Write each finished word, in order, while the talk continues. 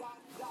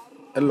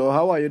Hello,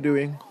 how are you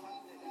doing?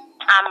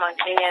 I'm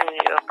okay and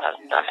you,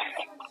 Pastor.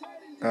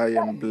 I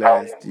am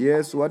blessed.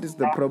 Yes, what is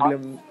the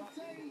problem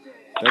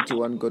that you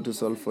want God to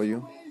solve for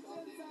you?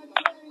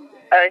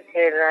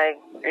 Okay,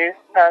 like this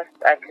past,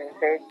 I can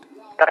say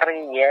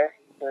 3 years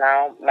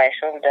now, my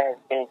shoulder has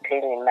been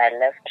paining, my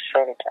left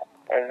shoulder.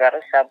 A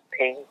very sharp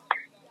pain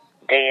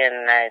day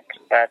and night,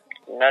 but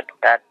not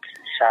that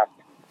sharp.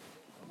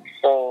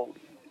 So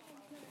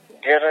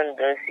during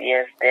those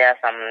years, there are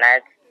some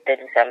nights that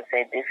some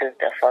say this is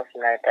the first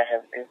night I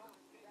have this.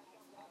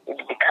 It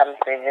becomes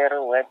a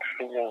very wet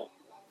feeling.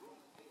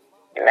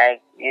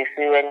 Like you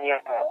see when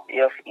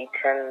you've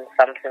eaten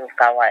something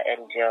sour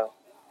and your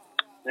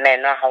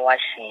Nena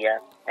Hawashia,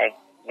 like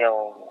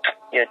your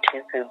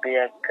teeth will be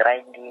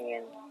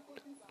grinding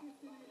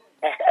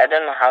and I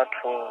don't know how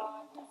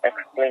to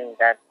explain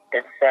that.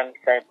 That Sam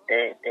said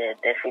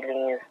the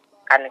feeling is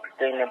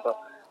unexplainable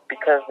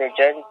because the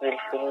joints will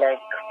feel like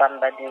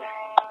somebody's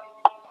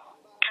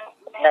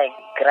like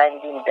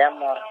grinding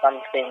them or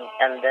something,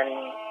 and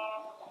then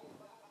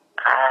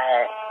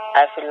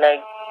I feel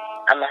like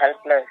I'm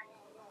helpless,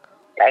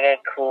 like I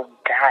could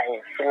die.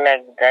 I feel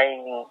like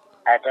dying.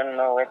 I don't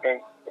know whether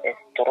it's a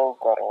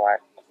stroke or what.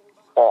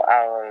 So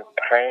I will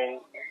pray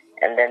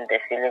and then the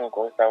feeling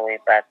goes away,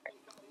 but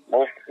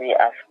mostly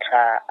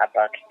after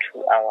about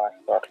 2 hours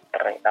or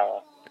 3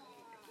 hours.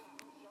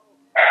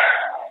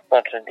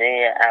 So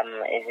today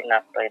I'm even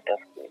afraid of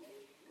it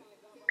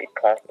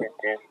because it's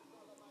just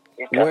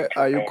Where too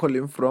are you bad.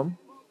 calling from?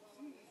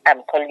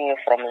 I'm calling you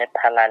from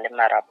Lephala,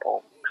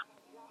 Marapo.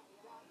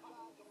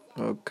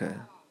 Okay.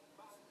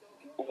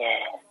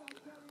 Yeah.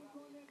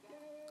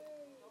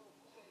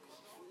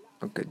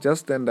 Okay,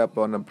 just stand up.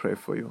 I want to pray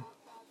for you.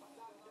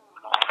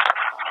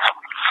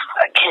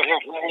 Okay,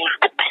 let me leave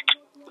the bed.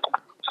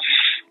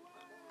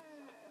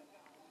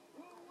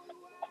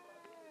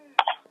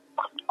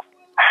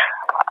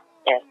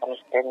 Yes, I'm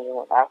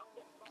standing up.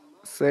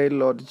 Say,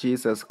 Lord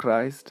Jesus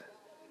Christ.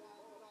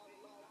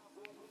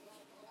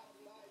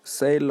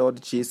 Say,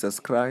 Lord Jesus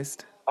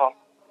Christ, Oh,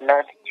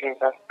 Lord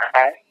Jesus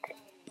Christ,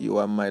 you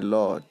are my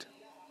Lord.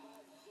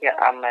 you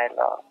are my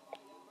Lord.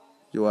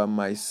 You are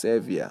my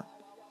Savior.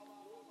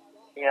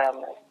 You are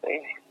my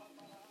Savior.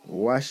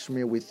 Wash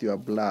me with your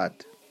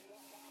blood.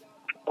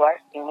 Wash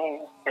me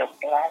with your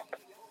blood.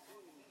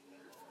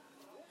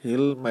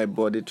 Heal my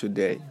body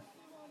today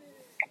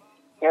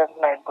Heal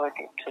my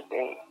body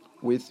today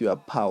with your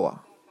power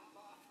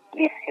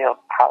with your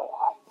power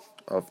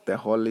of the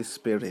Holy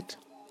Spirit.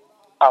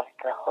 of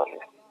the Holy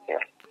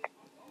Spirit.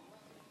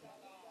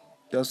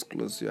 Just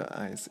close your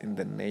eyes in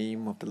the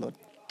name of the Lord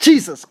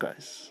Jesus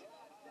Christ.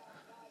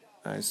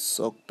 I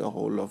soak the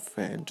whole of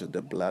her into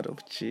the blood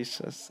of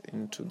Jesus,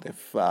 into the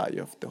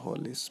fire of the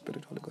Holy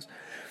Spirit, Holy Ghost.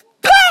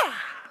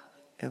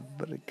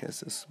 Every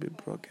curse is be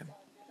broken.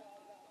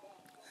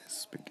 I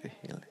speak a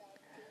healing.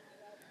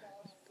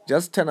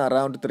 Just turn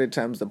around 3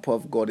 times. The power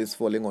of God is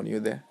falling on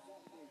you there.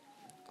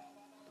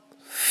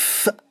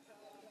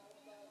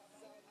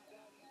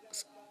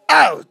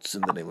 Out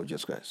in the name of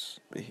Jesus Christ.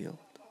 Be healed.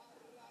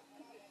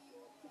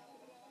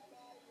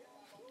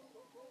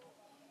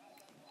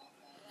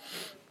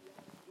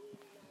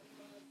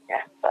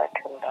 Yes, I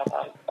can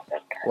around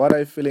that. What are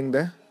you feeling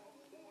there?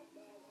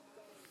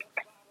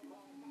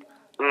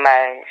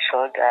 My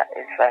shoulder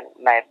is on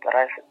my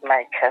breast,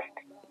 my chest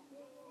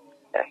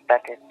has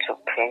started to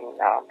pain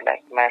now.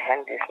 Like my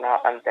hand is now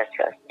on the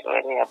chest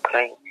when you're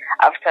praying.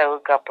 After I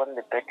woke up on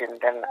the bed and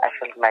then I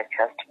felt my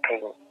chest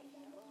pain.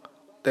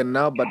 Then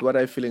now, but what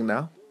are you feeling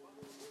now?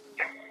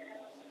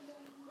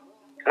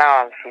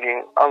 Now I'm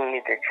feeling only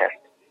the chest.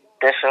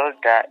 The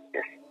shoulder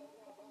is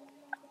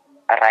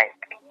right.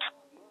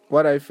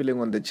 What are you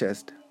feeling on the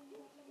chest?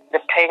 The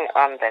pain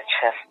on the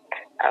chest.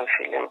 I'm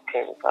feeling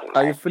pain on my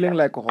Are you feeling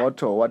chest. like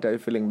hot or what are you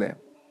feeling there?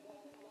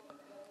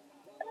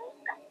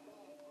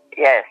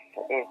 Yes,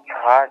 it's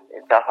hot.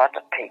 It's a hot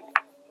pain.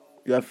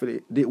 You are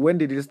feeling. When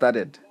did it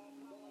started?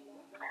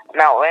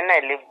 Now, when I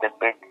leave the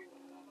bed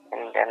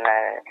and then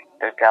I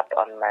stood up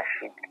on my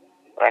feet,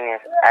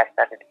 I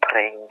started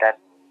praying that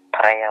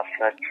prayer of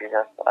Lord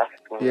Jesus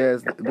asked me.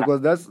 Yes,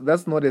 because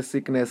that's not a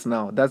sickness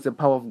now. That's the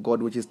power of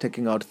God which is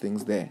taking out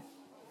things there.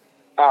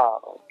 Oh,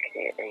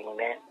 okay,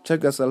 amen.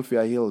 Check yourself, you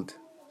are healed.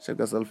 Check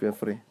yourself, you are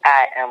free.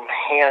 I am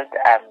healed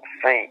and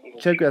free.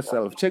 Check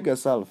yourself. Check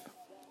yourself.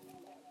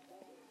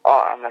 Oh,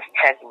 I must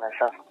check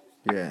myself.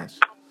 Yes.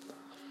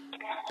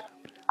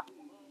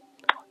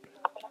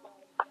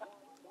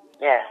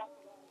 Yeah.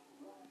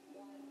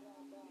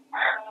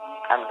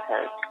 I'm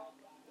healed.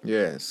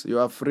 Yes, you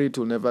are free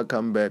to never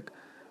come back.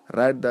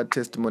 Write that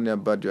testimony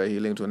about your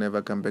healing to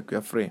never come back. You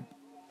are free.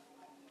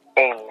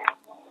 Amen.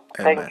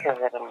 Amen. Thank you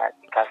very much,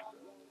 Pastor.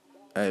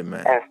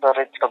 Amen. And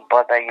sorry to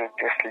bother you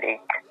this late.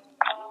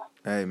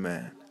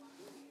 Amen.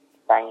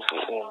 Thank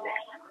you. Amen.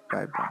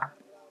 Bye-bye.